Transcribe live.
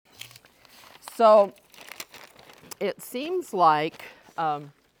So it seems like,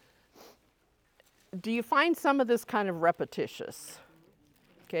 do you find some of this kind of repetitious?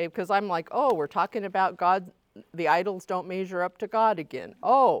 Okay, because I'm like, oh, we're talking about God, the idols don't measure up to God again.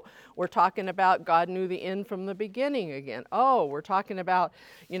 Oh, we're talking about God knew the end from the beginning again. Oh, we're talking about,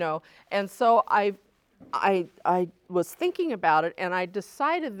 and so I was thinking about it, and I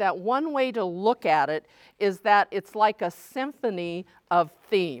decided that one way to look at it is that it's like a symphony of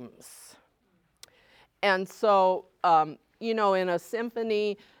themes. And so, in a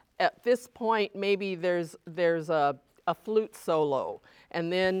symphony, at this point, maybe there's a flute solo,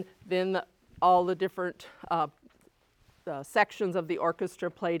 and then all the different sections of the orchestra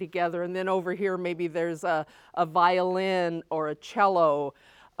play together, and then over here maybe there's a violin or a cello.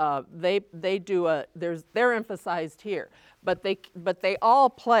 They're emphasized here, but they all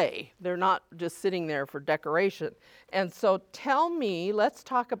play. They're not just sitting there for decoration. And so let's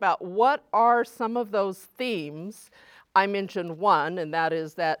talk about what are some of those themes. I mentioned one, and that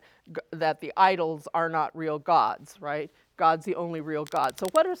is that the idols are not real gods, right? God's the only real God. So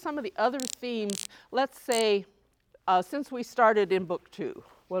what are some of the other themes? Let's say, since we started in book 2,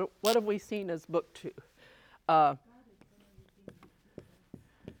 what have we seen as book 2?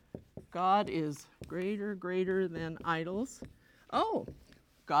 God is greater than idols. Oh,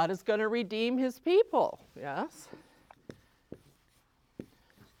 God is going to redeem his people. Yes.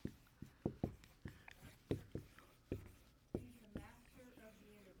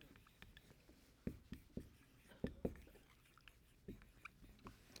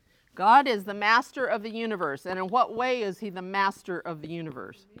 God is the master of the universe. And in what way is he the master of the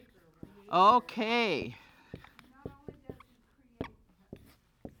universe? Okay.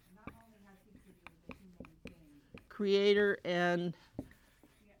 Creator and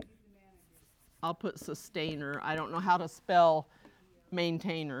I'll put sustainer. I don't know how to spell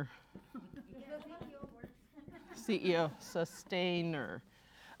maintainer. CEO, sustainer.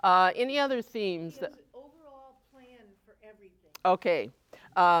 Any other themes? He has an overall plan for everything. Okay.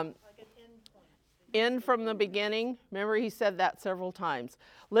 Like an end point. End from the beginning. Remember, he said that several times.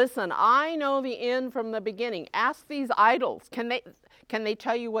 Listen, I know the end from the beginning. Ask these idols. Can they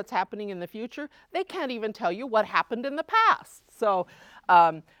tell you what's happening in the future? They can't even tell you what happened in the past. So,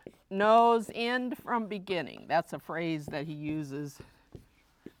 knows end from beginning. That's a phrase that he uses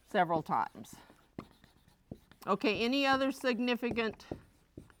several times. Okay, any other significant?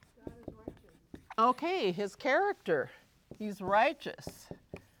 God is righteous. Okay, his character. He's righteous. This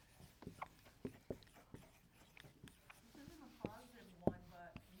isn't a positive one,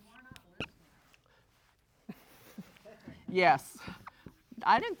 but you are not listening. Yes.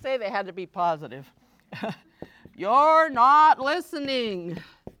 I didn't say they had to be positive. You're not listening.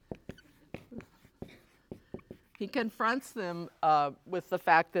 He confronts them with the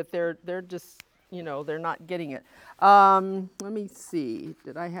fact that they're just, they're not getting it. Let me see.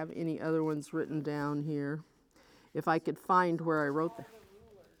 Did I have any other ones written down here? If I could find where I wrote them.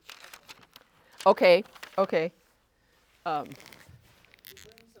 Okay.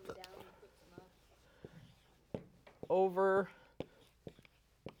 Over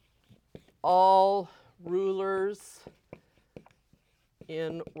all rulers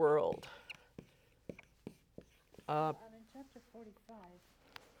in world. And in chapter 45,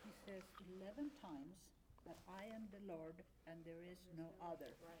 he says 11 times that I am the Lord and there is no other.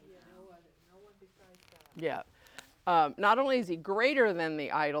 Yeah, no other. No one besides God. Yeah. Not only is he greater than the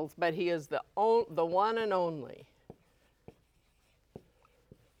idols, but he is the one and only.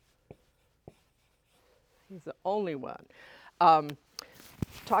 He's the only one.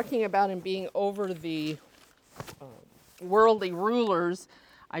 Talking about him being over the worldly rulers,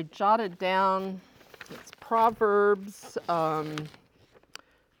 I jotted down, it's Proverbs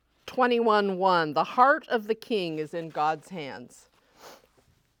 21:1. The heart of the king is in God's hands.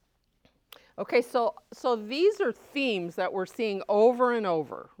 Okay, so these are themes that we're seeing over and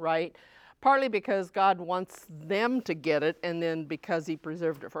over, right? Partly because God wants them to get it, and then because he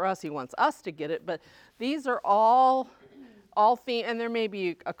preserved it for us, he wants us to get it. But these are all themes, and there may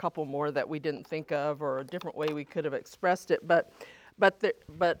be a couple more that we didn't think of, or a different way we could have expressed it. But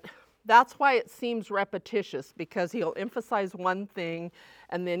that's why it seems repetitious, because he'll emphasize one thing,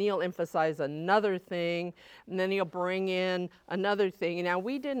 and then he'll emphasize another thing, and then he'll bring in another thing. Now,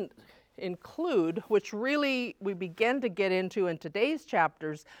 we didn't include, which really we begin to get into in today's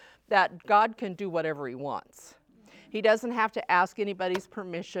chapters, that God can do whatever he wants. He doesn't have to ask anybody's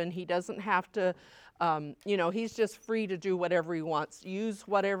permission. He doesn't have to, he's just free to do whatever he wants. Use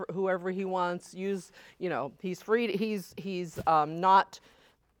whoever he wants. He's free to, he's not,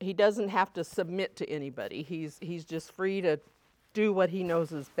 he doesn't have to submit to anybody. He's just free to do what he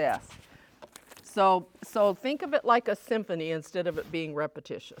knows is best. So think of it like a symphony instead of it being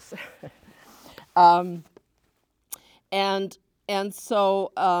repetitious. um, and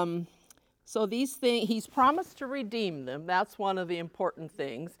so these things, he's promised to redeem them. That's one of the important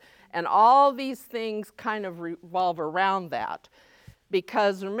things. And all these things kind of revolve around that.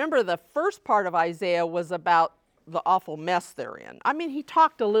 Because remember, the first part of Isaiah was about the awful mess they're in. I mean, he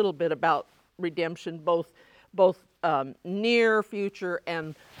talked a little bit about redemption, both near future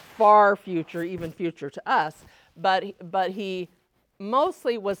and far future, even future to us. But he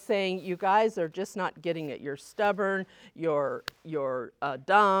mostly was saying, you guys are just not getting it. You're stubborn, you're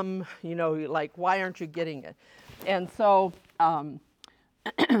dumb, like, why aren't you getting it? And so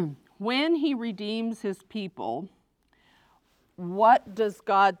when he redeems his people, what does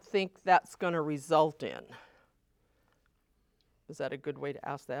God think that's going to result in? Is that a good way to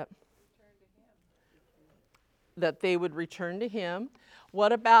ask that? That they would return to him.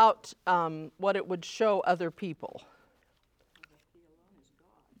 What about what it would show other people?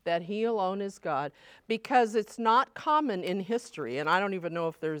 That he alone is God. Because it's not common in history, and I don't even know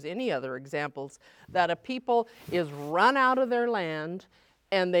if there's any other examples, that a people is run out of their land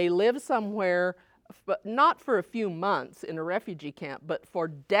and they live somewhere, but not for a few months in a refugee camp, but for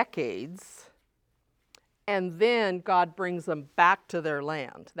decades, and then God brings them back to their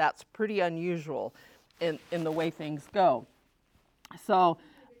land. That's pretty unusual in the way things go. So,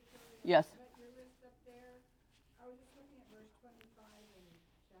 yes? Your list up there, I was just looking at verse 25 in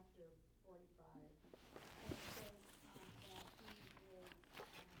chapter 45. And it says that he is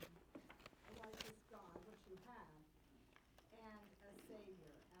a righteous God, which you have, and a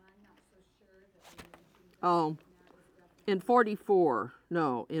Savior. And I'm not so sure that we mentioned that. Oh, in 44,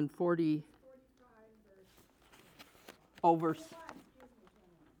 no, in 40, 45 verse. oh,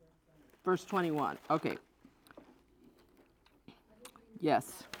 verse 21, okay.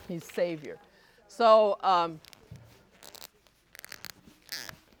 Yes, he's Savior. So,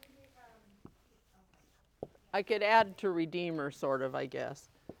 I could add to Redeemer, sort of, I guess.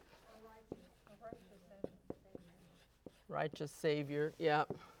 Righteous Savior, yeah.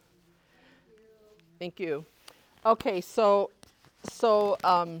 Thank you. Okay, so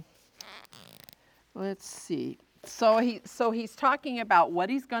let's see. So he's talking about what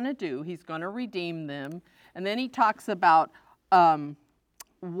he's going to do. He's going to redeem them, and then he talks about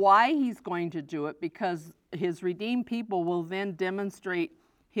why he's going to do it, because his redeemed people will then demonstrate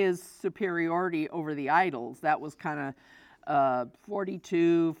his superiority over the idols. That was kind of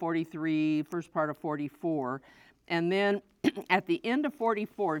 42, 43, first part of 44. And then at the end of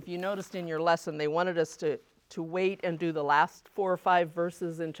 44, if you noticed in your lesson, they wanted us to wait and do the last 4 or 5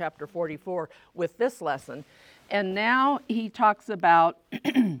 verses in chapter 44 with this lesson. And now he talks about,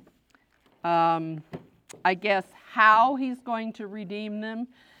 I guess, how he's going to redeem them.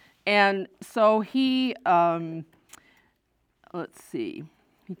 And so he, let's see,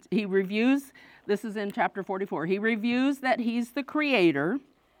 he reviews, this is in chapter 44, he reviews that he's the creator,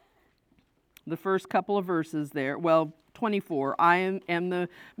 the first couple of verses there, well, 24, I am the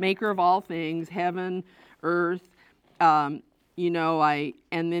maker of all things, heaven, earth, and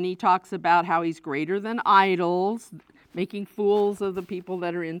then he talks about how he's greater than idols, making fools of the people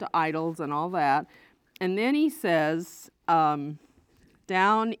that are into idols and all that. And then he says,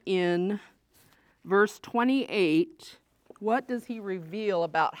 down in verse 28, what does he reveal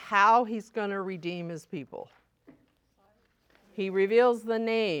about how he's going to redeem his people? He reveals the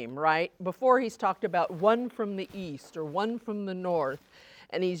name, right? Before he's talked about one from the east or one from the north,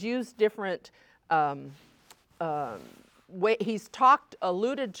 and he's used different he's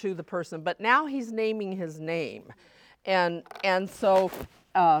alluded to the person, but now he's naming his name. And so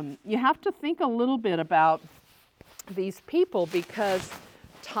you have to think a little bit about these people, because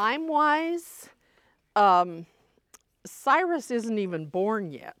time-wise, Cyrus isn't even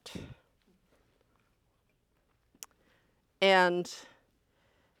born yet. And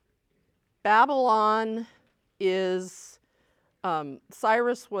Babylon is,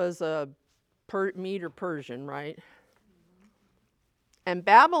 Cyrus was a Mede or Persian, right? And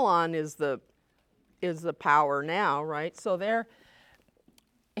Babylon is the power now, right? So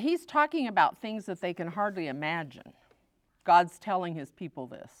he's talking about things that they can hardly imagine. God's telling his people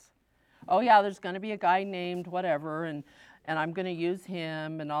this. Oh yeah, there's going to be a guy named whatever, and I'm going to use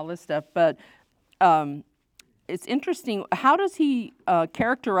him and all this stuff. But it's interesting. How does he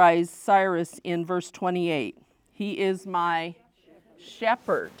characterize Cyrus in verse 28? He is my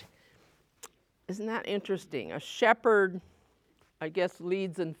shepherd. Isn't that interesting? A shepherd, I guess,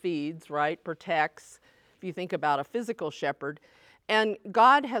 leads and feeds, right? Protects, if you think about a physical shepherd. And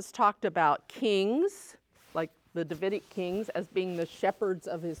God has talked about kings, like the Davidic kings, as being the shepherds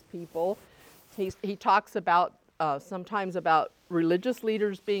of his people. He talks about sometimes about religious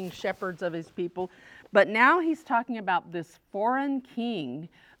leaders being shepherds of his people, but now he's talking about this foreign king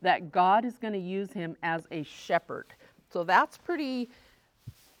that God is going to use him as a shepherd. So that's pretty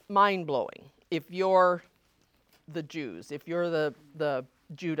mind-blowing if you're the Jews, if you're the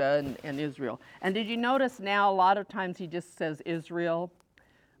Judah and Israel. And did you notice now a lot of times he just says Israel?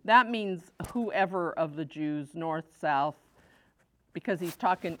 That means whoever of the Jews, north, south, because he's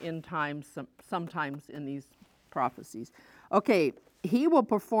talking in times, sometimes in these prophecies. Okay, he will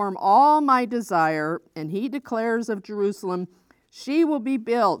perform all my desire, and he declares of Jerusalem, she will be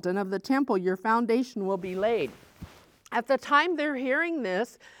built, and of the temple your foundation will be laid. At the time they're hearing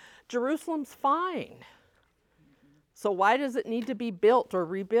this, Jerusalem's fine. So why does it need to be built or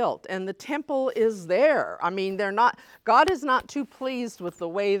rebuilt? And the temple is there. I mean, God is not too pleased with the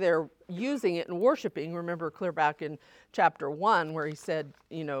way they're using it and worshiping. Remember clear back in chapter 1 where he said,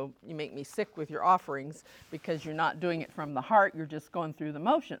 you make me sick with your offerings because you're not doing it from the heart, you're just going through the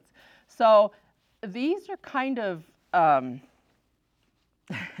motions. So these are kind of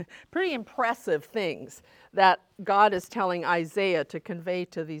pretty impressive things that God is telling Isaiah to convey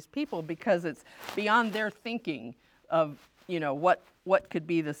to these people because it's beyond their thinking of what could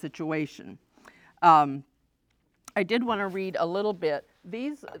be the situation. I did want to read a little bit.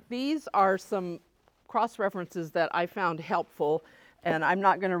 These are some cross references that I found helpful, and I'm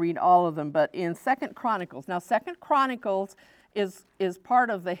not going to read all of them. But in 2 Chronicles, now 2 Chronicles is part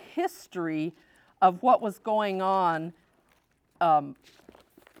of the history of what was going on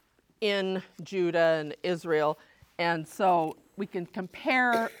in Judah and Israel, and so we can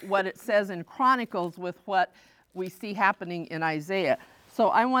compare what it says in Chronicles with what we see happening in Isaiah. So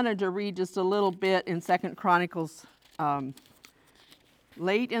I wanted to read just a little bit in 2 Chronicles,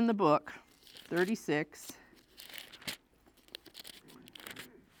 late in the book, 36.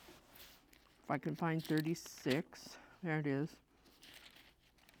 If I can find 36, there it is.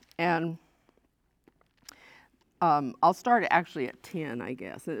 And I'll start actually at 10, I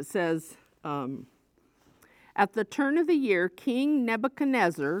guess. And it says, at the turn of the year, King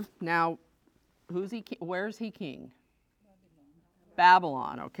Nebuchadnezzar, now where's he king?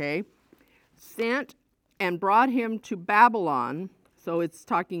 Babylon, okay. Sent and brought him to Babylon. So it's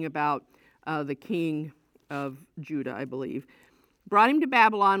talking about the king of Judah, I believe. Brought him to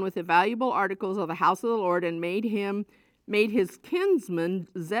Babylon with the valuable articles of the house of the Lord and made his kinsman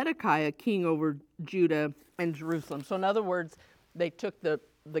Zedekiah king over Judah and Jerusalem. So in other words, they took the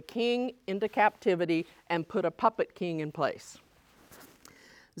king into captivity and put a puppet king in place.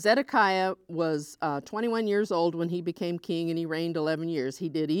 Zedekiah was 21 years old when he became king, and he reigned 11 years. He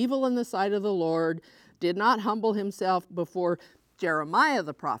did evil in the sight of the Lord, did not humble himself before Jeremiah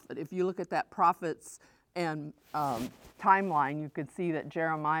the prophet. If you look at that prophet's and timeline, you could see that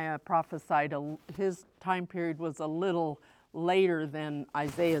Jeremiah prophesied, his time period was a little later than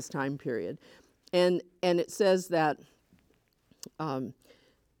Isaiah's time period. And it says that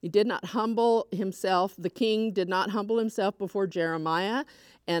he did not humble himself, the king did not humble himself before Jeremiah,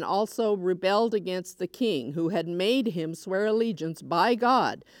 and also rebelled against the king who had made him swear allegiance by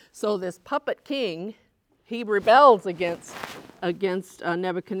God. So this puppet king, he rebels against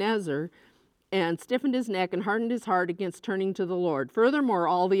Nebuchadnezzar and stiffened his neck and hardened his heart against turning to the Lord. Furthermore,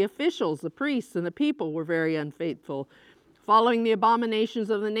 all the officials, the priests, and the people were very unfaithful, following the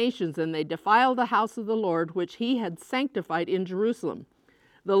abominations of the nations, and they defiled the house of the Lord, which he had sanctified in Jerusalem.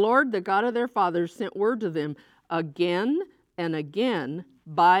 The Lord, the God of their fathers, sent word to them again and again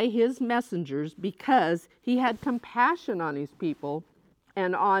by his messengers because he had compassion on his people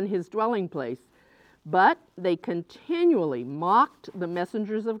and on his dwelling place. But they continually mocked the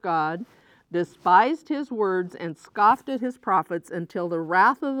messengers of God, despised his words, and scoffed at his prophets until the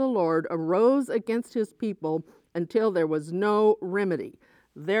wrath of the Lord arose against his people until there was no remedy.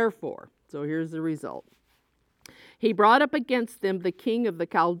 Therefore, so here's the result. He brought up against them the king of the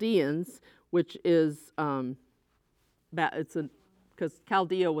Chaldeans, which is, because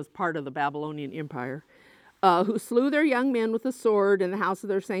Chaldea was part of the Babylonian Empire, who slew their young men with the sword in the house of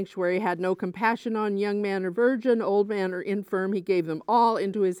their sanctuary, had no compassion on young man or virgin, old man or infirm. He gave them all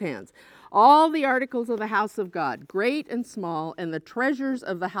into his hands. All the articles of the house of God, great and small, and the treasures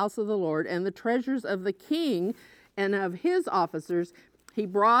of the house of the Lord, and the treasures of the king and of his officers, he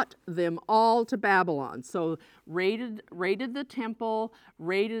brought them all to Babylon. So raided the temple,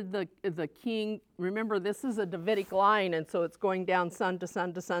 raided the king. Remember, this is a Davidic line, and so it's going down son to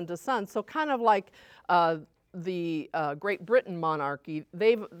son to son to son. So kind of like the Great Britain monarchy,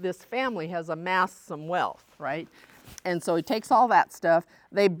 this family has amassed some wealth, right? And so he takes all that stuff.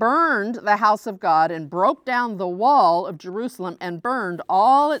 They burned the house of God and broke down the wall of Jerusalem and burned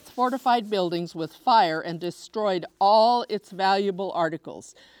all its fortified buildings with fire and destroyed all its valuable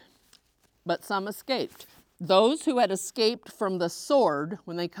articles. But some escaped. Those who had escaped from the sword,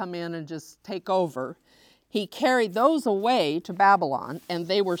 when they come in and just take over, he carried those away to Babylon, and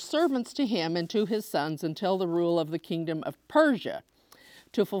they were servants to him and to his sons until the rule of the kingdom of Persia,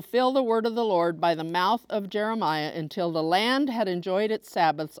 to fulfill the word of the Lord by the mouth of Jeremiah, until the land had enjoyed its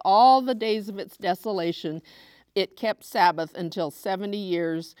Sabbaths all the days of its desolation. It kept Sabbath until 70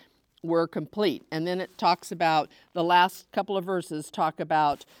 years were complete. And then it talks about, the last couple of verses talk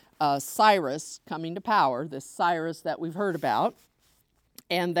about Cyrus coming to power, this Cyrus that we've heard about,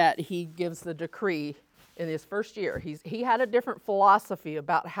 and that he gives the decree in his first year. He had a different philosophy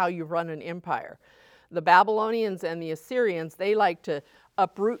about how you run an empire. The Babylonians and the Assyrians, they like to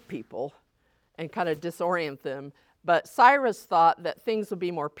uproot people and kind of disorient them. But Cyrus thought that things would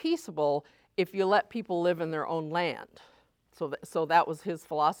be more peaceable if you let people live in their own land. So that was his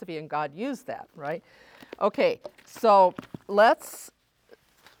philosophy, and God used that, right? Okay, so let's,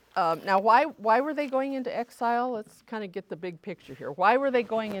 now why were they going into exile? Let's kind of get the big picture here. Why were they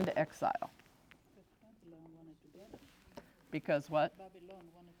going into exile? Babylon wanted to get them. Because what? Babylon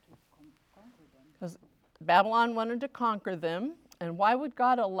wanted to conquer them. Because Babylon wanted to conquer them. And why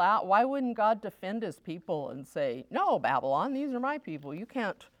wouldn't God defend his people and say, no, Babylon, these are my people. You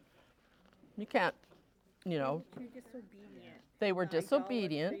can't, you know. You're disobedient. They were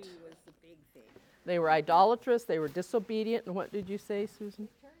disobedient. Idolatry was the big thing. They were idolatrous. They were disobedient. And what did you say, Susan?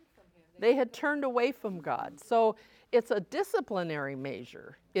 They had turned away from God. So it's a disciplinary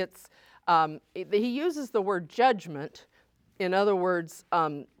measure. It's he uses the word judgment. In other words,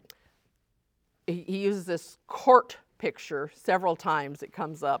 he uses this court picture several times. It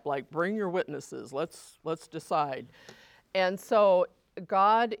comes up like, bring your witnesses. Let's decide. And so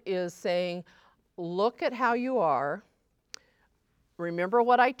God is saying, look at how you are. Remember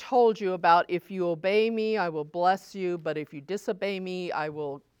what I told you about, if you obey me, I will bless you, but if you disobey me, I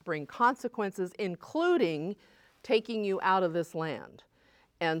will bring consequences, including taking you out of this land.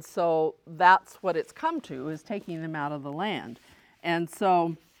 And so that's what it's come to, is taking them out of the land. And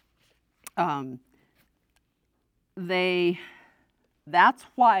so that's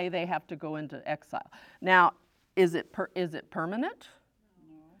why they have to go into exile. Now, is it permanent?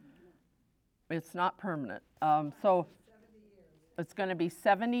 No. It's not permanent. So it's going to be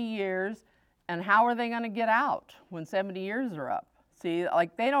 70 years. And how are they going to get out when 70 years are up? See,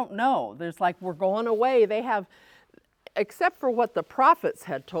 like, they don't know. There's like, we're going away. They have, except for what the prophets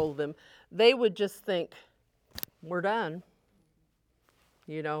had told them, they would just think, we're done.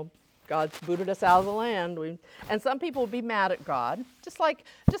 You know, God's booted us out of the land. And some people would be mad at God, just like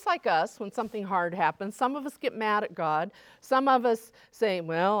us when something hard happens. Some of us get mad at God. Some of us say,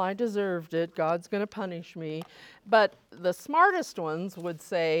 well, I deserved it. God's going to punish me. But the smartest ones would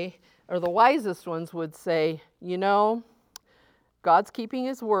say, or the wisest ones would say, you know, God's keeping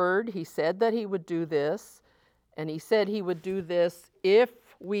his word. He said that he would do this. And he said he would do this if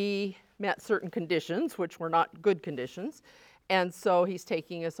we met certain conditions, which were not good conditions. And so he's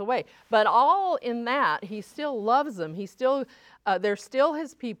taking us away. But all in that, he still loves them. They're still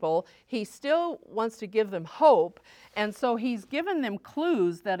his people. He still wants to give them hope. And so he's given them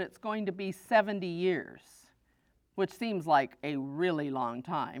clues that it's going to be 70 years, which seems like a really long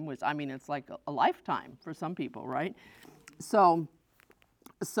time, which, I mean, it's like a lifetime for some people, right? So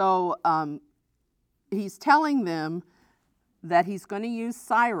he's telling them that he's going to use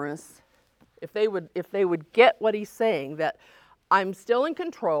Cyrus, if they would get what he's saying, that I'm still in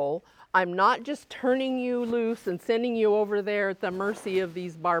control. I'm not just turning you loose and sending you over there at the mercy of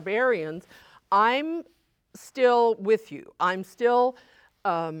these barbarians. I'm still with you. I'm still,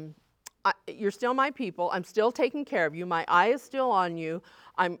 you're still my people. I'm still taking care of you. My eye is still on you.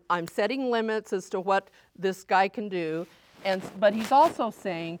 I'm setting limits as to what this guy can do. But he's also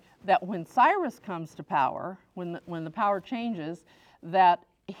saying that when Cyrus comes to power, when the power changes, that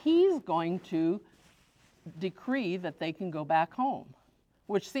he's going to decree that they can go back home,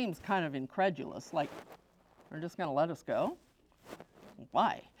 which seems kind of incredulous. Like, they're just going to let us go?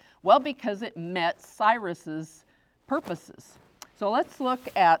 Why? Well, because it met Cyrus's purposes. So let's look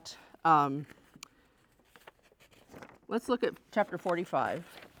at chapter 45.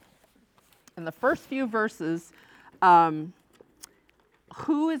 In the first few verses, who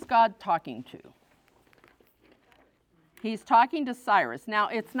is God talking to? He's talking to Cyrus. Now,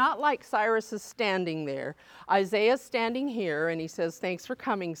 it's not like Cyrus is standing there. Isaiah's standing here, and he says, thanks for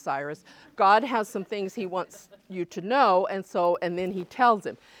coming, Cyrus. God has some things he wants you to know, and then he tells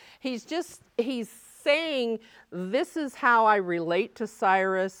him. He's saying, this is how I relate to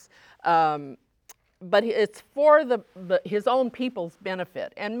Cyrus, but it's for his own people's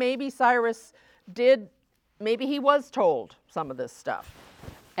benefit. And maybe Cyrus maybe he was told some of this stuff.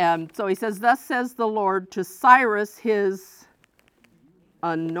 And so he says, thus says the Lord to Cyrus, his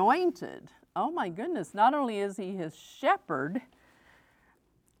anointed. Oh my goodness, not only is he his shepherd,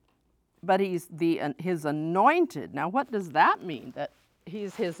 but he's his anointed. Now what does that mean, that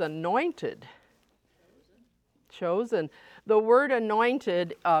he's his anointed? Chosen. The word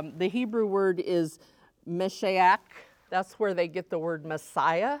anointed, the Hebrew word is Meshiach. That's where they get the word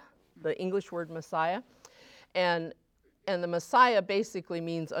Messiah, the English word Messiah. And the Messiah basically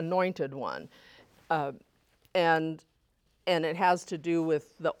means anointed one. And it has to do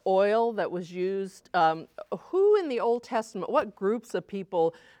with the oil that was used. Who in the Old Testament, what groups of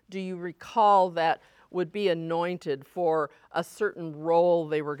people do you recall that would be anointed for a certain role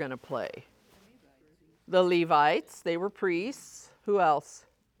they were going to play? The Levites, they were priests. Who else?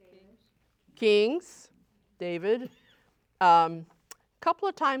 Kings, David. Couple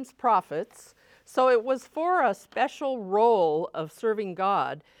of times prophets. So it was for a special role of serving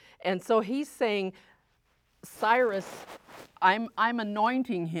God. And so he's saying, Cyrus, I'm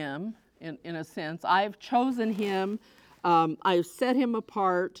anointing him in a sense. I've chosen him. I've set him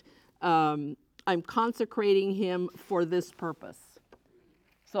apart. I'm consecrating him for this purpose.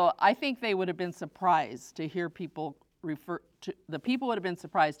 So I think they would have been surprised to hear people would have been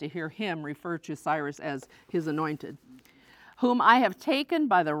surprised to hear him refer to Cyrus as his anointed, whom I have taken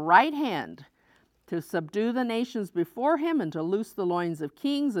by the right hand to subdue the nations before him and to loose the loins of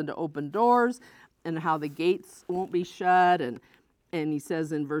kings and to open doors and how the gates won't be shut. And he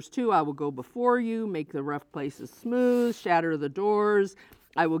says in verse 2, I will go before you, make the rough places smooth, shatter the doors.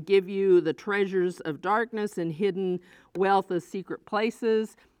 I will give you the treasures of darkness and hidden wealth of secret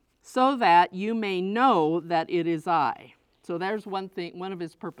places, so that you may know that it is I. So there's one of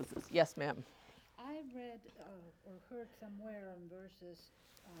his purposes. Yes, ma'am. I read or heard somewhere on verses,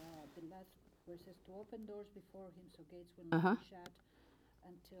 the last verses, to open doors before him so gates will not be shut,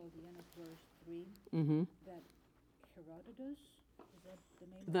 until the end of verse 3, that Herodotus, is that the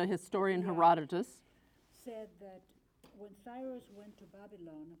name? The historian Herodotus said that when Cyrus went to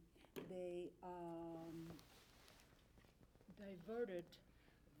Babylon, they diverted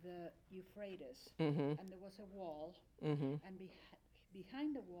the Euphrates, and there was a wall, and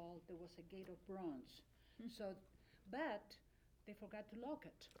behind the wall there was a gate of bronze. But they forgot to lock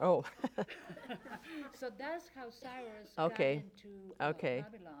it. Oh. So that's how Cyrus Okay. got into Okay.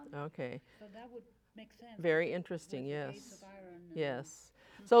 Babylon. Okay. So that would make sense. Very interesting, With the yes. gates of iron and Yes.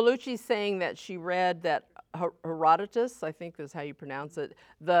 So Luci's saying that she read that Herodotus, I think is how you pronounce it,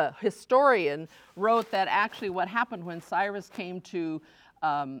 the historian wrote that actually what happened when Cyrus came to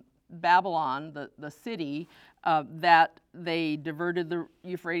Babylon, the city, that they diverted the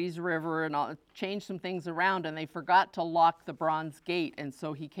Euphrates River and changed some things around, and they forgot to lock the bronze gate, and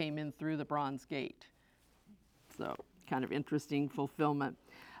so he came in through the bronze gate. So kind of interesting fulfillment.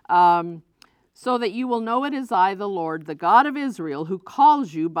 So that you will know it is I, the Lord, the God of Israel, who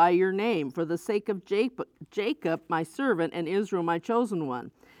calls you by your name, for the sake of Jacob, my servant, and Israel, my chosen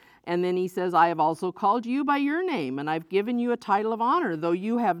one. And then he says, I have also called you by your name, and I've given you a title of honor, though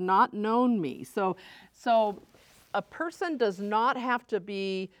you have not known me. So a person does not have to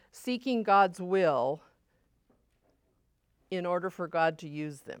be seeking God's will in order for God to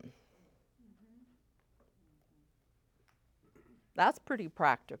use them. That's pretty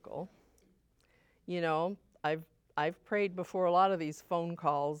practical. You know, I've prayed before a lot of these phone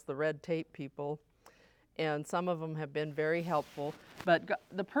calls, the red tape people, and some of them have been very helpful. But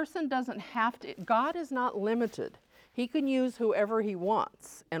the person doesn't have to, God is not limited. He can use whoever he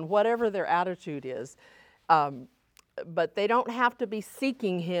wants and whatever their attitude is. But they don't have to be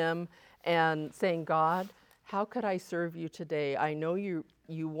seeking him and saying, God, how could I serve you today? I know you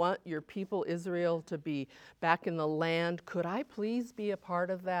want your people Israel to be back in the land. Could I please be a part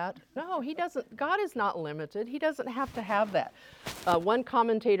of that? No, he doesn't. God is not limited. He doesn't have to have that. One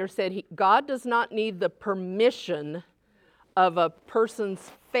commentator said God does not need the permission of a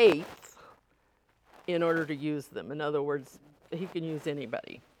person's faith in order to use them. In other words, he can use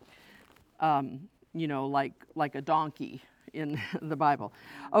anybody. You know, like a donkey in the Bible.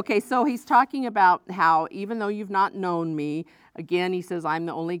 Okay, so he's talking about how even though you've not known me, again, he says, I'm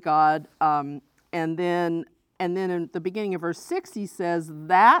the only God. And then And then in the beginning of verse 6, he says,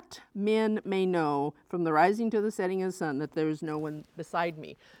 that men may know from the rising to the setting of the sun that there is no one beside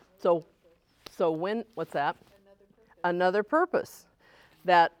me. So when, what's that? Another purpose.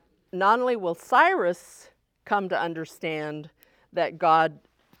 That not only will Cyrus come to understand that God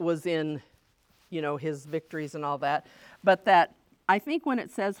was in, his victories and all that, but that I think when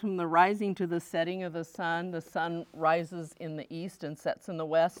it says from the rising to the setting of the sun rises in the east and sets in the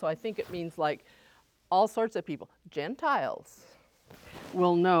west. So I think it means like all sorts of people, Gentiles,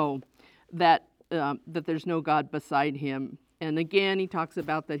 will know that that there's no God beside him. And again, he talks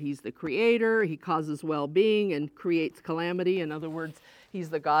about that he's the creator, he causes well-being and creates calamity. In other words, he's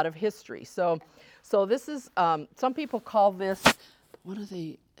the God of history. So this is, some people call this,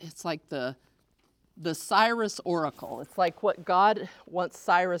 it's like the Cyrus oracle. It's like what God wants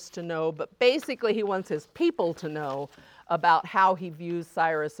Cyrus to know, but basically he wants his people to know about how he views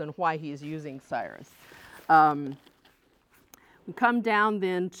Cyrus and why he's using Cyrus. We come down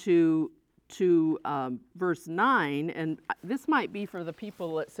then to verse 9, and this might be for the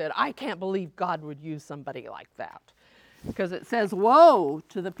people that said, I can't believe God would use somebody like that. Because it says, woe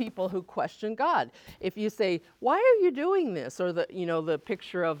to the people who question God. If you say, why are you doing this? Or the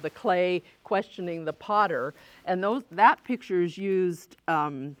picture of the clay questioning the potter, and that picture is used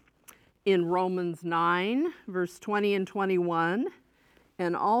in Romans 9, verse 20 and 21,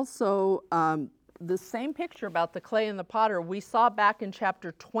 and also the same picture about the clay and the potter we saw back in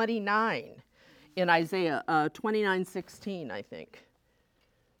chapter 29 in Isaiah 29:16, I think.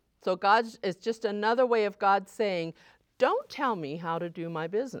 So it's just another way of God saying, don't tell me how to do my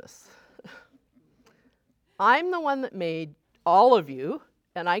business. I'm the one that made all of you,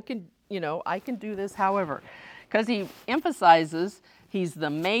 and I can do this however. Because he emphasizes he's the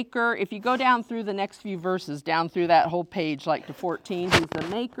maker. If you go down through the next few verses, down through that whole page, like to 14, he's the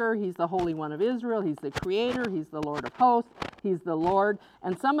maker, he's the Holy One of Israel, he's the creator, he's the Lord of hosts, he's the Lord.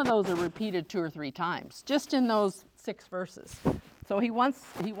 And some of those are repeated 2 or 3 times, just in those 6 verses. So he wants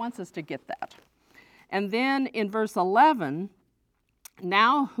us to get that. And then in verse 11,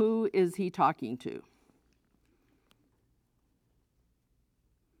 now who is he talking to?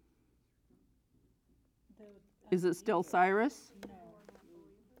 Is it still Cyrus? No,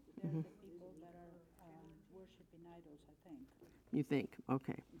 they're the people that are worshiping idols, I think. You think?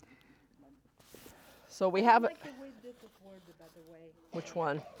 Okay. So we have I like the way this is worded, by the way. which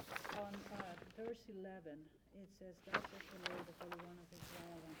one? On verse 11, it says, thus says the Lord, the Holy One of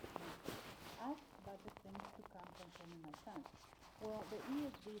Israel, ask about the things to come concerning my sons. Well, the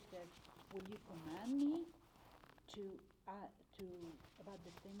ESV says, will you command me about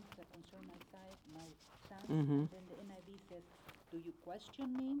the things that concern my sons? And then the NIV says, do you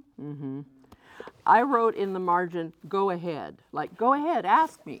question me? I wrote in the margin, go ahead. Like, go ahead,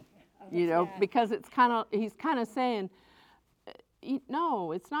 ask me. Because he's kind of saying,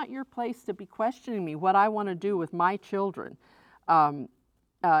 no, it's not your place to be questioning me, what I want to do with my children. And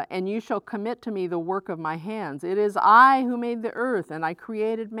you shall commit to me the work of my hands. It is I who made the earth, and I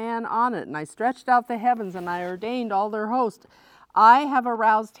created man on it, and I stretched out the heavens, and I ordained all their host. I have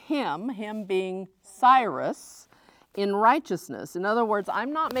aroused him being Cyrus, in righteousness. In other words,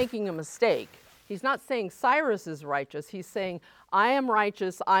 I'm not making a mistake. He's not saying Cyrus is righteous. He's saying, I am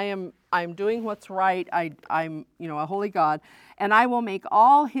righteous. I'm doing what's right. I'm a holy God, and I will make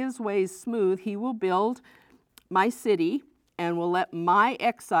all his ways smooth. He will build my city and will let my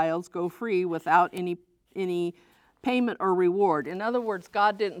exiles go free without any payment or reward. In other words,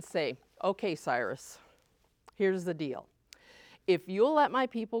 God didn't say, okay, Cyrus, here's the deal. If you'll let my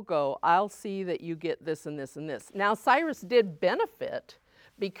people go, I'll see that you get this and this and this. Now, Cyrus did benefit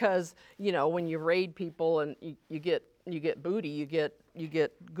because, when you raid people and you get booty, you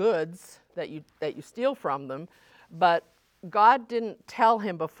get goods that you steal from them, but God didn't tell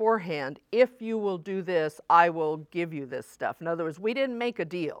him beforehand, if you will do this, I will give you this stuff. In other words, we didn't make a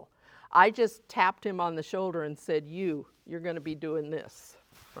deal. I just tapped him on the shoulder and said, you're going to be doing this,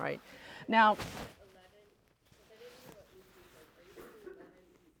 right? Now,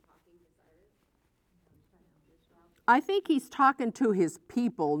 I think he's talking to his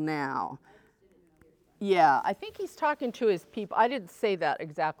people now. Yeah, I think he's talking to his people. I didn't say that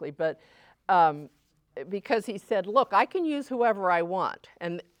exactly, but because he said, look, I can use whoever I want.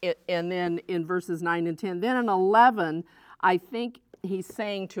 And then in verses 9 and 10, then in 11, I think he's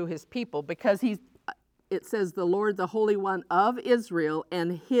saying to his people, because it says the Lord, the Holy One of Israel,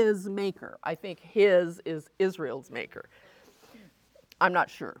 and his maker. I think his is Israel's maker. I'm not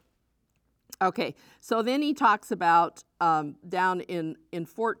sure. Okay, so then he talks about down in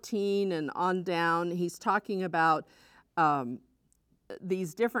 14 and on down, he's talking about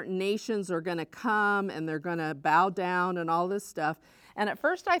these different nations are going to come and they're going to bow down and all this stuff. And at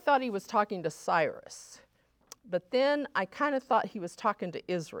first I thought he was talking to Cyrus, but then I kind of thought he was talking to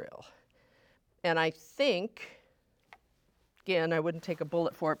Israel. And I think, again, I wouldn't take a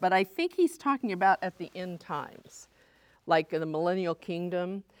bullet for it, but I think he's talking about at the end times, like in the millennial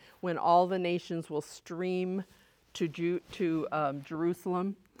kingdom, when all the nations will stream to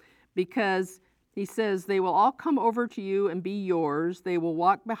Jerusalem, because he says they will all come over to you and be yours. They will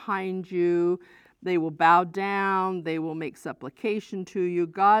walk behind you. They will bow down. They will make supplication to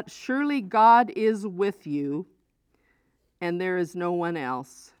you. Surely God is with you, and there is no one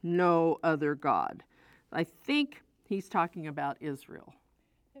else, no other God. I think he's talking about Israel.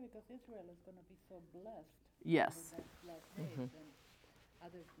 Yeah, because Israel is going to be so blessed. Yes. In the last days, and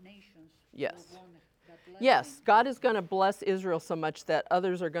other nations Yes. will want that blessing. Yes, God is going to bless Israel so much that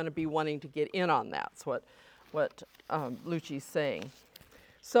others are going to be wanting to get in on that. That's what Lucci's saying.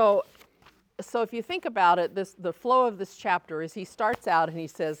 So if you think about it, the flow of this chapter is he starts out and he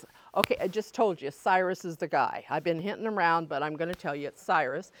says, okay, I just told you, Cyrus is the guy. I've been hinting around, but I'm going to tell you it's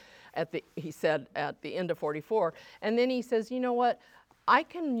Cyrus, he said at the end of 44. And then he says, you know what? I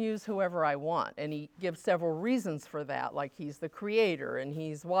can use whoever I want. And he gives several reasons for that, like he's the creator and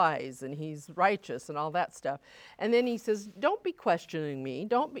he's wise and he's righteous and all that stuff. And then he says, don't be questioning me.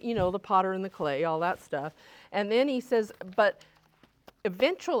 Don't be, the potter and the clay, all that stuff. And then he says, but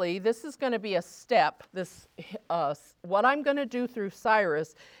eventually this is going to be a step. What I'm going to do through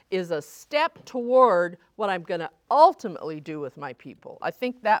Cyrus is a step toward what I'm going to ultimately do with my people. I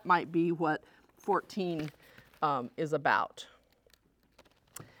think that might be what 14 is about.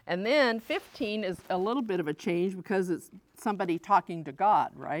 And then 15 is a little bit of a change because it's somebody talking to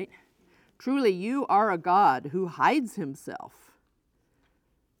God, right? Truly, you are a God who hides himself.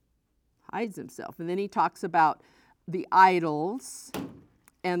 Hides himself. And then he talks about the idols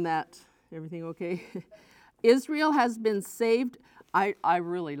and that, everything okay? Israel has been saved. I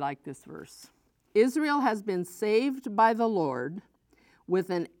really like this verse. Israel has been saved by the Lord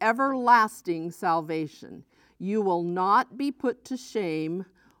with an everlasting salvation. You will not be put to shame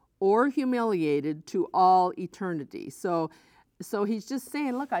or humiliated to all eternity. So he's just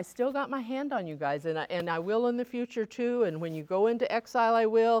saying, look, I still got my hand on you guys, and I will in the future too, and when you go into exile, I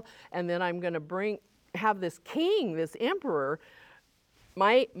will, and then I'm going to have this king, this emperor,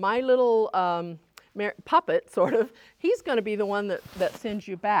 my little puppet, sort of, he's going to be the one that sends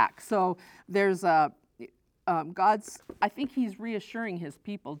you back. So there's I think he's reassuring his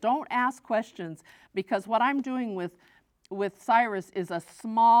people. Don't ask questions, because what I'm doing with Cyrus is a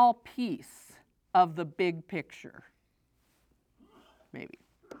small piece of the big picture. Maybe.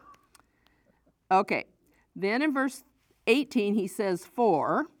 Okay. Then in verse 18 he says,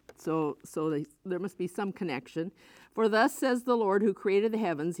 for, so there must be some connection. For thus says the Lord who created the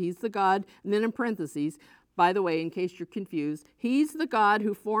heavens, he's the God, and then in parentheses, by the way, in case you're confused, he's the God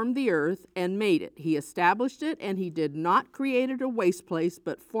who formed the earth and made it. He established it, and he did not create it a waste place,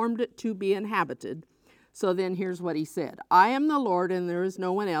 but formed it to be inhabited. So then here's what he said. I am the Lord, and there is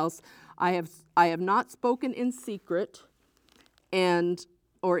no one else. I have not spoken in secret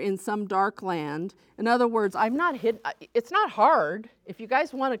or in some dark land. In other words, I've not hid. It's not hard. If you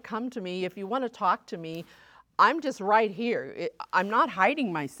guys want to come to me, if you want to talk to me, I'm just right here. I'm not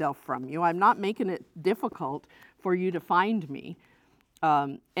hiding myself from you. I'm not making it difficult for you to find me.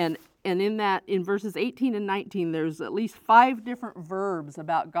 And in verses 18 and 19, there's at least 5 different verbs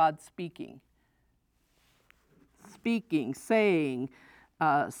about God speaking. Speaking, saying,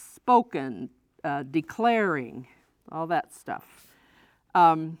 spoken, declaring, all that stuff.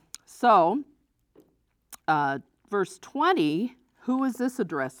 Verse 20, who is this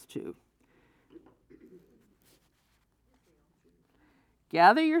addressed to?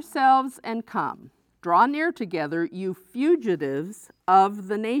 Gather yourselves and come. Draw near together, you fugitives of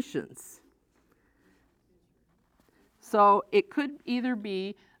the nations. So it could either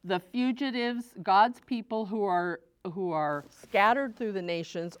be the fugitives, God's people who are scattered through the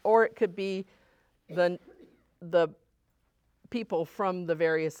nations, or it could be the people from the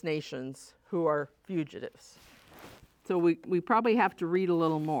various nations who are fugitives. So we probably have to read a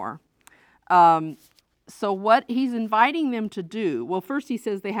little more. So what he's inviting them to do, well, first he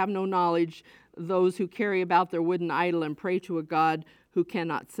says they have no knowledge, those who carry about their wooden idol and pray to a God who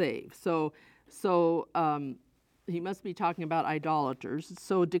cannot save. So he must be talking about idolaters.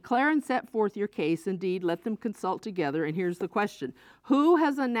 So declare and set forth your case. Indeed, let them consult together. And here's the question. Who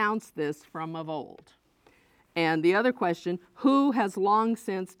has announced this from of old? And the other question, who has long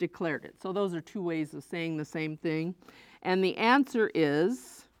since declared it? So those are 2 ways of saying the same thing. And the answer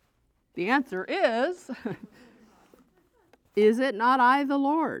is Is it not I, the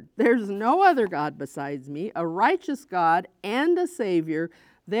Lord? There's no other God besides me, a righteous God and a Savior.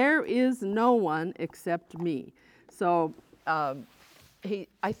 There is no one except me. So I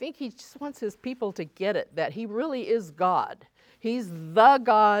think he just wants his people to get it, that he really is God. He's the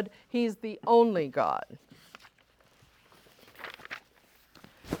God. He's the only God.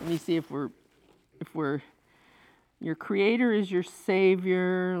 Let me see if we're, your Creator is your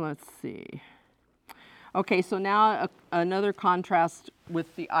Savior. Let's see. Okay, so now another contrast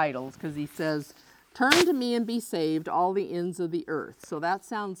with the idols, because he says, turn to me and be saved, all the ends of the earth. So that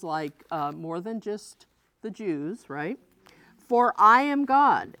sounds like more than just the Jews, right? For I am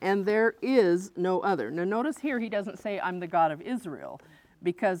God, and there is no other. Now notice here he doesn't say I'm the God of Israel,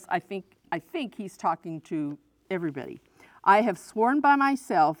 because I think he's talking to everybody. I have sworn by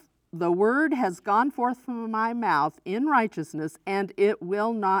myself, the word has gone forth from my mouth in righteousness, and it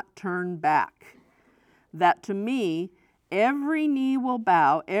will not turn back. That to me, every knee will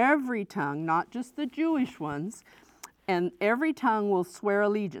bow, every tongue, not just the Jewish ones, and every tongue will swear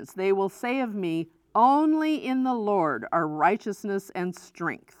allegiance. They will say of me, only in the Lord are righteousness and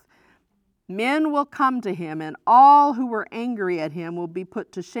strength. Men will come to him, and all who were angry at him will be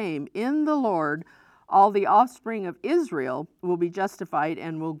put to shame. In the Lord, all the offspring of Israel will be justified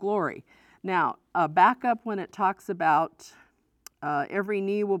and will glory. Now, back up when it talks about every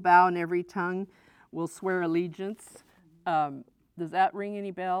knee will bow and every tongue will swear allegiance. Does that ring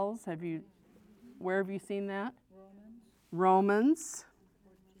any bells? Where have you seen that? Romans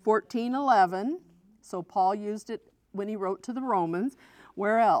 14:11. So Paul used it when he wrote to the Romans.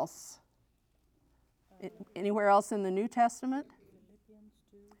 Where else? Anywhere else in the New Testament?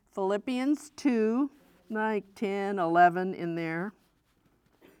 Philippians 2, like 10, 11 in there.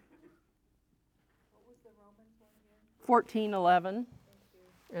 What was the Romans one again? 14:11.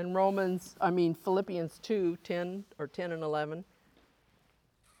 And Philippians 2, 10 or 10 and 11.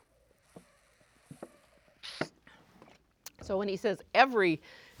 So when he says every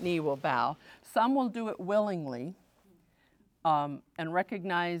knee will bow, some will do it willingly and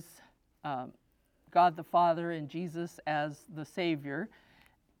recognize God the Father and Jesus as the Savior,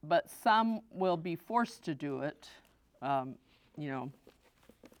 but some will be forced to do it,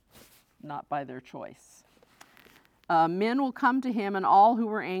 not by their choice. Men will come to him, and all who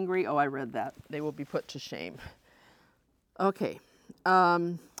were angry, I read that, they will be put to shame. Okay,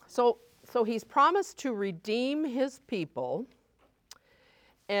 so he's promised to redeem his people,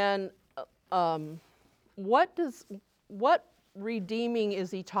 and what redeeming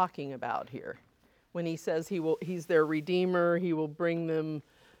is he talking about here? When he says he's their redeemer, he will bring them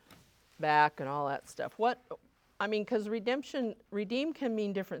back and all that stuff. Because redeem can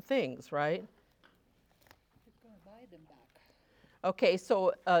mean different things, right? He's going to buy them back. Okay,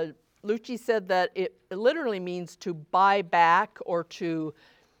 so Lucci said that it literally means to buy back or to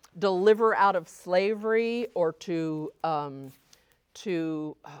deliver out of slavery or to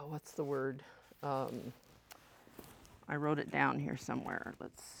what's the word? I wrote it down here somewhere.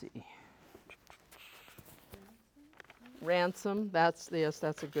 Let's see. Ransom. That's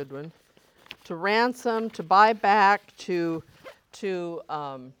a good one. To ransom, to buy back, to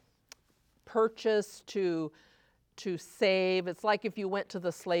purchase, to save. It's like if you went to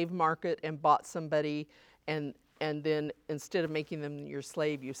the slave market and bought somebody, and then instead of making them your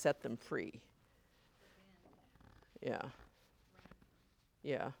slave, you set them free.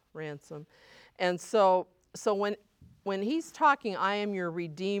 Yeah, ransom. And so when he's talking, I am your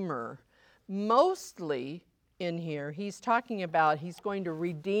redeemer, mostly in here, he's talking about he's going to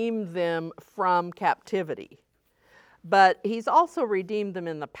redeem them from captivity. But he's also redeemed them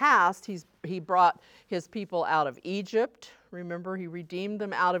in the past. He brought his people out of Egypt. Remember, he redeemed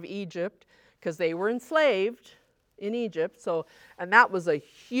them out of Egypt because they were enslaved in Egypt. And that was a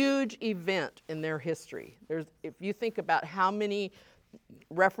huge event in their history. If you think about how many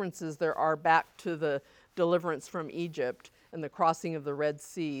references there are back to the deliverance from Egypt and the crossing of the Red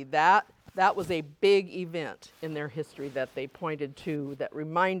Sea, that was a big event in their history that they pointed to, that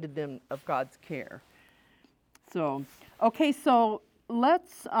reminded them of God's care. So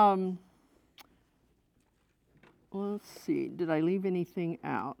let's see, did I leave anything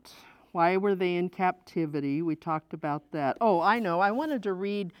out? Why were they in captivity? We talked about that. Oh, I know, I wanted to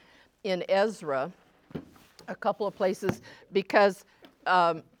read in Ezra a couple of places, because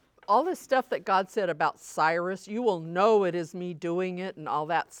all this stuff that God said about Cyrus, you will know it is me doing it and all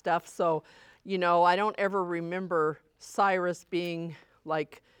that stuff. So, I don't ever remember Cyrus being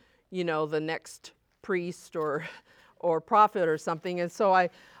like, the next priest or prophet or something. And so I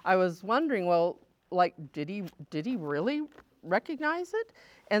was wondering, well, like, did he really recognize it?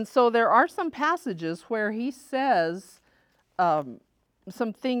 And so there are some passages where he says,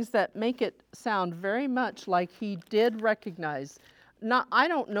 some things that make it sound very much like he did recognize. Not, I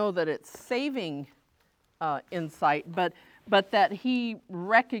don't know that it's saving insight, but that he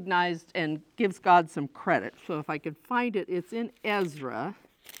recognized and gives God some credit. So if I could find it, it's in Ezra,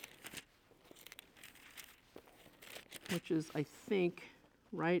 which is, I think,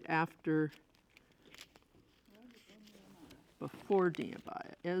 right after, before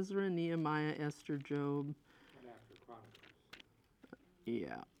Nehemiah. Ezra, Nehemiah, Esther, Job.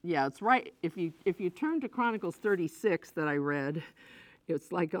 Yeah, it's right. If you turn to Chronicles 36 that I read,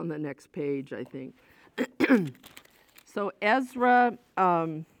 it's like on the next page, I think. So Ezra,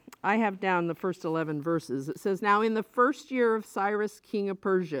 I have down the first 11 verses. It says, "Now in the first year of Cyrus, king of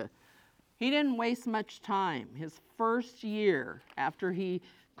Persia," he didn't waste much time. His first year after he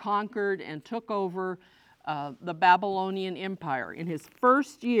conquered and took over the Babylonian Empire, in his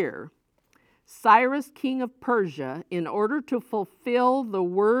first year, Cyrus, king of Persia, in order to fulfill the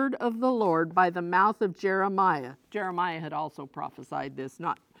word of the Lord by the mouth of Jeremiah. Jeremiah had also prophesied this,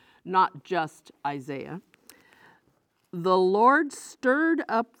 not just Isaiah. The Lord stirred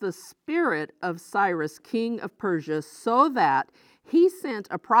up the spirit of Cyrus, king of Persia, so that he sent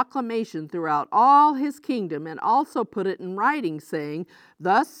a proclamation throughout all his kingdom and also put it in writing, saying,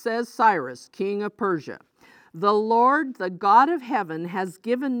 "Thus says Cyrus, king of Persia, the Lord, the God of heaven, has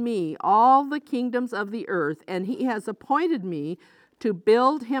given me all the kingdoms of the earth, and he has appointed me to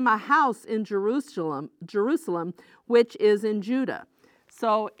build him a house in Jerusalem, which is in Judah."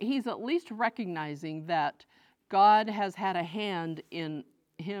 So he's at least recognizing that God has had a hand in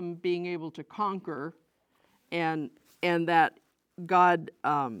him being able to conquer, and that God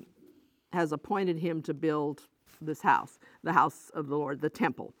has appointed him to build this house, the house of the Lord, the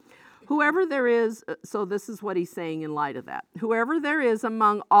temple. "Whoever there is," so this is what he's saying in light of that, "whoever there is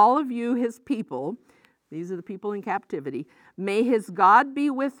among all of you, his people," these are the people in captivity, "may his God be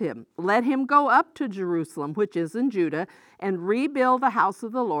with him. Let him go up to Jerusalem, which is in Judah, and rebuild the house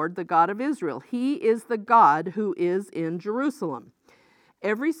of the Lord, the God of Israel. He is the God who is in Jerusalem.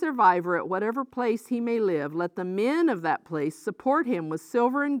 Every survivor at whatever place he may live, let the men of that place support him with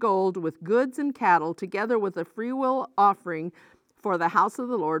silver and gold, with goods and cattle, together with a freewill offering for the house of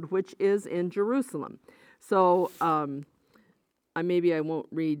the Lord, which is in Jerusalem." So maybe I won't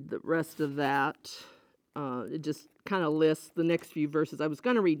read the rest of that. It just kind of lists the next few verses. I was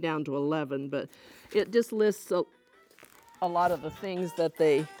going to read down to 11, but it just lists a lot of the things that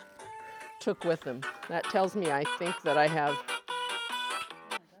they took with them. That tells me, I think, that I have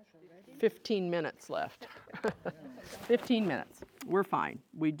 15 minutes left. 15 minutes. We're fine.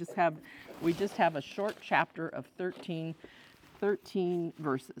 We just have a short chapter of 13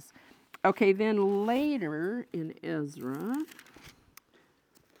 verses. Okay, then later in Ezra,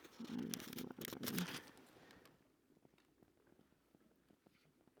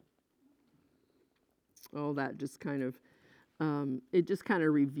 that just kind of, it just kind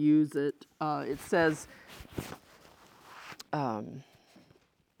of reviews it. It says,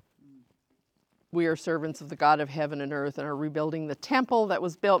 "We are servants of the God of heaven and earth and are rebuilding the temple that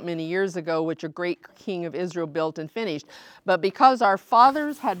was built many years ago, which a great king of Israel built and finished. But because our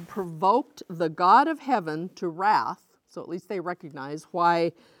fathers had provoked the God of heaven to wrath," so at least they recognize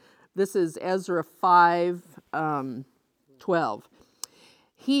why. This is Ezra 5:12.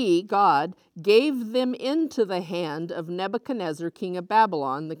 "He, God, gave them into the hand of Nebuchadnezzar, king of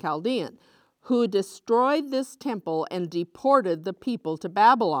Babylon, the Chaldean, who destroyed this temple and deported the people to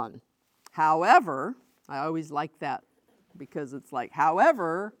Babylon. However," I always like that because it's like,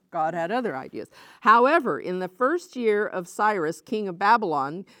 however, God had other ideas. "However, in the first year of Cyrus, king of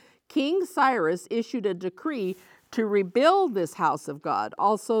Babylon, King Cyrus issued a decree to rebuild this house of God.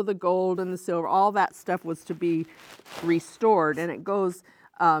 Also the gold and the silver, all that stuff was to be restored." And it goes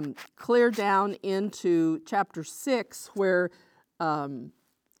clear down into chapter 6, where the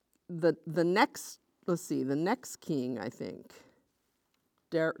next king, I think,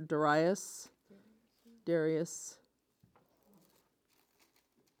 Darius.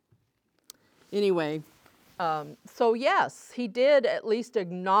 Anyway, so yes, he did at least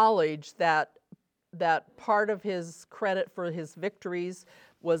acknowledge that part of his credit for his victories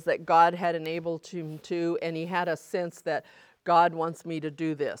was that God had enabled him to, and he had a sense that God wants me to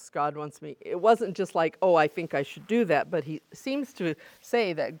do this. God wants me. It wasn't just like, oh, I think I should do that, but he seems to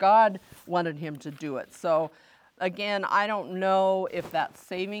say that God wanted him to do it. So again, I don't know if that's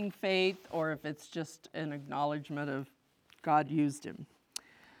saving faith or if it's just an acknowledgement of God used him.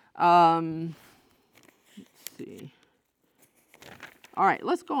 Let's see. All right,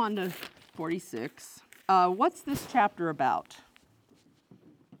 let's go on to 46. What's this chapter about?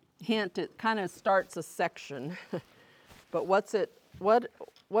 Hint, it kind of starts a section. but what's it? What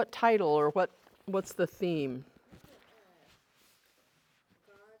title or what's the theme?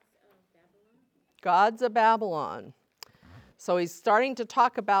 Gods of Babylon. So he's starting to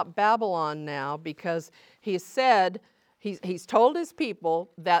talk about Babylon now because he said he's told his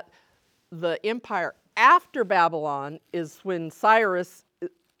people that the empire after Babylon is when Cyrus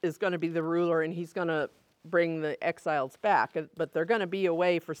is going to be the ruler and he's going to bring the exiles back, but they're going to be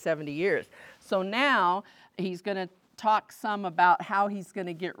away for 70 years. So now he's going to talk some about how he's going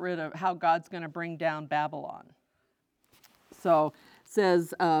to get rid of, how God's going to bring down Babylon. So it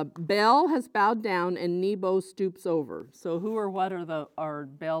says, Bel has bowed down and Nebo stoops over. So who or what are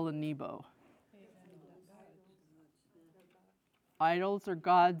Bel and Nebo? Idols or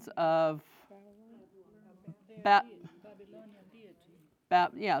gods of Babylonian deity.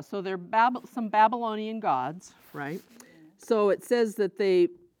 yeah, so they're some Babylonian gods, right? So it says that they're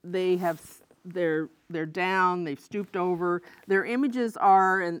down, they've stooped over. Their images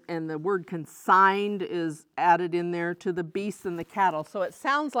are, and the word consigned is added in there, to the beasts and the cattle. So it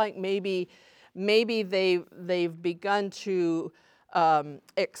sounds like maybe they've begun to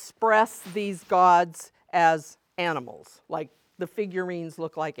express these gods as animals, like the figurines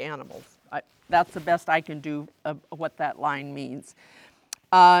look like animals. That's the best I can do of what that line means.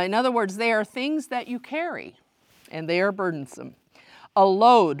 In other words, they are things that you carry, and they are burdensome. A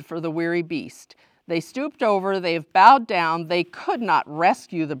load for the weary beast. They stooped over, they've bowed down, they could not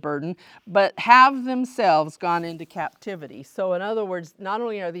rescue the burden, but have themselves gone into captivity. So in other words, not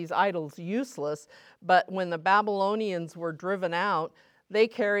only are these idols useless, but when the Babylonians were driven out, they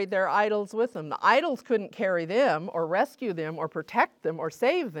carried their idols with them. The idols couldn't carry them or rescue them or protect them or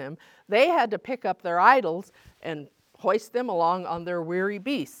save them. They had to pick up their idols and hoist them along on their weary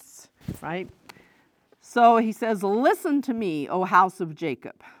beasts, right? So he says, listen to me, O house of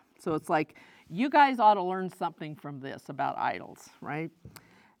Jacob. So it's like, you guys ought to learn something from this about idols, right?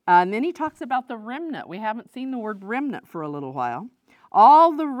 And then he talks about the remnant. We haven't seen the word remnant for a little while.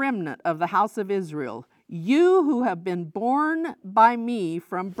 All the remnant of the house of Israel, you who have been born by me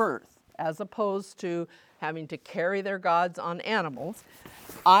from birth, as opposed to having to carry their gods on animals,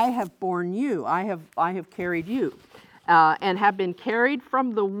 I have borne you, I have carried you, and have been carried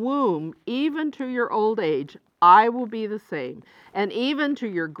from the womb even to your old age. I will be the same, and even to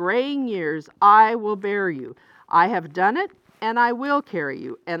your graying years I will bear you. I have done it, and I will carry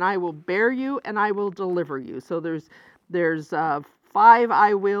you, and I will bear you, and I will deliver you. So there's 5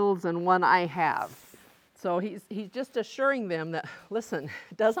 I wills and 1 I have. So he's just assuring them that, listen,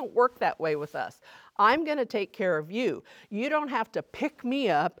 it doesn't work that way with us. I'm going to take care of you. You don't have to pick me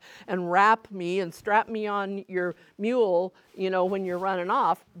up and wrap me and strap me on your mule, when you're running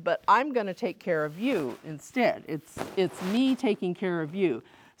off, but I'm going to take care of you instead. It's me taking care of you.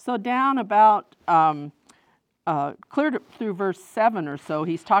 So down about, clear through verse 7 or so,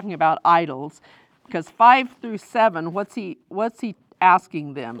 he's talking about idols, because 5 through 7, what's he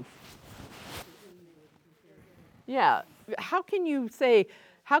asking them? Yeah, how can you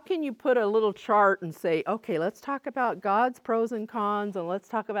put a little chart and say, okay, let's talk about God's pros and cons and let's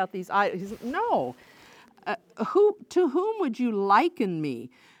talk about these idols? No. To whom would you liken me?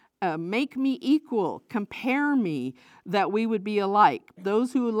 Make me equal, compare me, that we would be alike.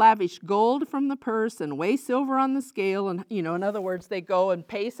 Those who lavish gold from the purse and weigh silver on the scale, and in other words, they go and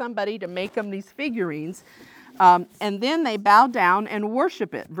pay somebody to make them these figurines, and then they bow down and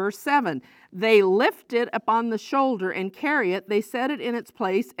worship it. Verse 7, they lift it upon the shoulder and carry it. They set it in its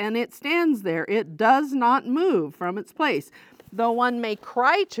place, and it stands there. It does not move from its place. Though one may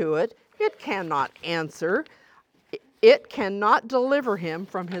cry to it, it cannot answer. It cannot deliver him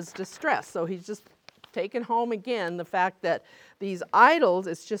from his distress. So he's just taken home again the fact that these idols,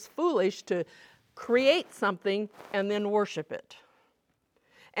 it's just foolish to create something and then worship it.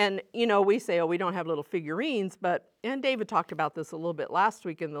 And, we say, we don't have little figurines, and David talked about this a little bit last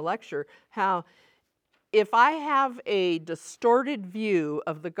week in the lecture, how if I have a distorted view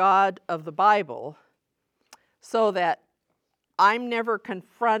of the God of the Bible, so that God never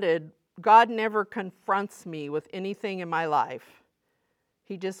confronts me with anything in my life,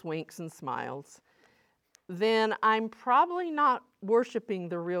 he just winks and smiles, then I'm probably not worshiping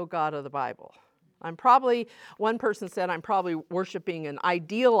the real God of the Bible. One person said, I'm probably worshiping an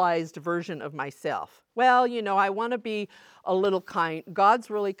idealized version of myself. Well, I want to be a little kind.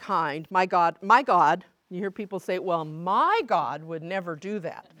 God's really kind. My God, you hear people say, well, my God would never do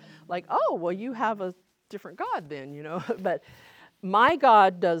that. Like, oh, well, you have a different God then, but my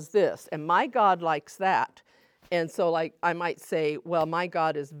God does this, and my God likes that. And so, I might say, well, my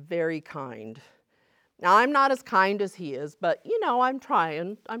God is very kind. Now, I'm not as kind as he is, but, I'm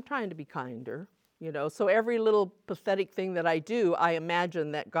trying to be kinder. You know, so every little pathetic thing that I do, I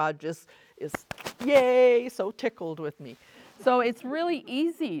imagine that God just is, yay, so tickled with me. So it's really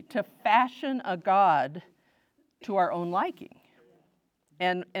easy to fashion a God to our own liking.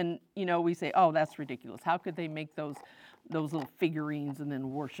 And you know, we say, oh, that's ridiculous. How could they make those little figurines and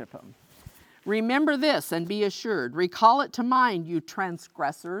then worship them? Remember this and be assured. Recall it to mind, you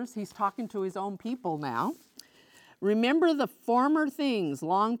transgressors. He's talking to his own people now. Remember the former things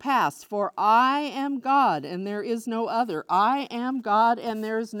long past, for I am God and there is no other. I am God and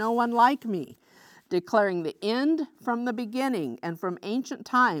there is no one like me, declaring the end from the beginning and from ancient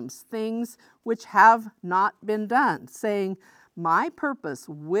times, things which have not been done, saying, my purpose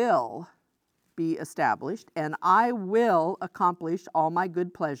will be established and I will accomplish all my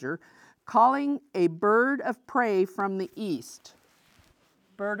good pleasure, calling a bird of prey from the east.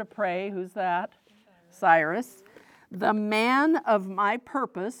 Bird of prey, who's that? Cyrus. The man of my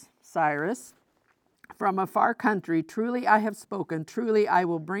purpose, Cyrus, from a far country, truly I have spoken, truly I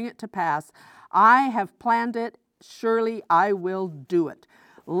will bring it to pass. I have planned it, surely I will do it.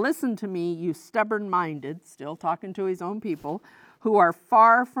 Listen to me, you stubborn-minded, still talking to his own people, who are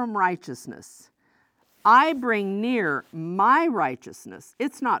far from righteousness. I bring near my righteousness,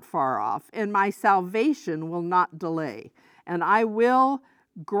 it's not far off, and my salvation will not delay. And I will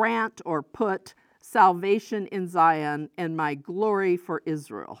grant or put salvation in Zion and my glory for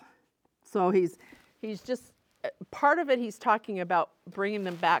Israel. So he's just, part of it he's talking about bringing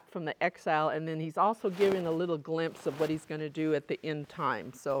them back from the exile, and then he's also giving a little glimpse of what he's going to do at the end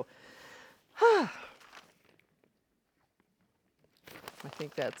time. So I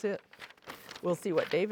think that's it. We'll see what David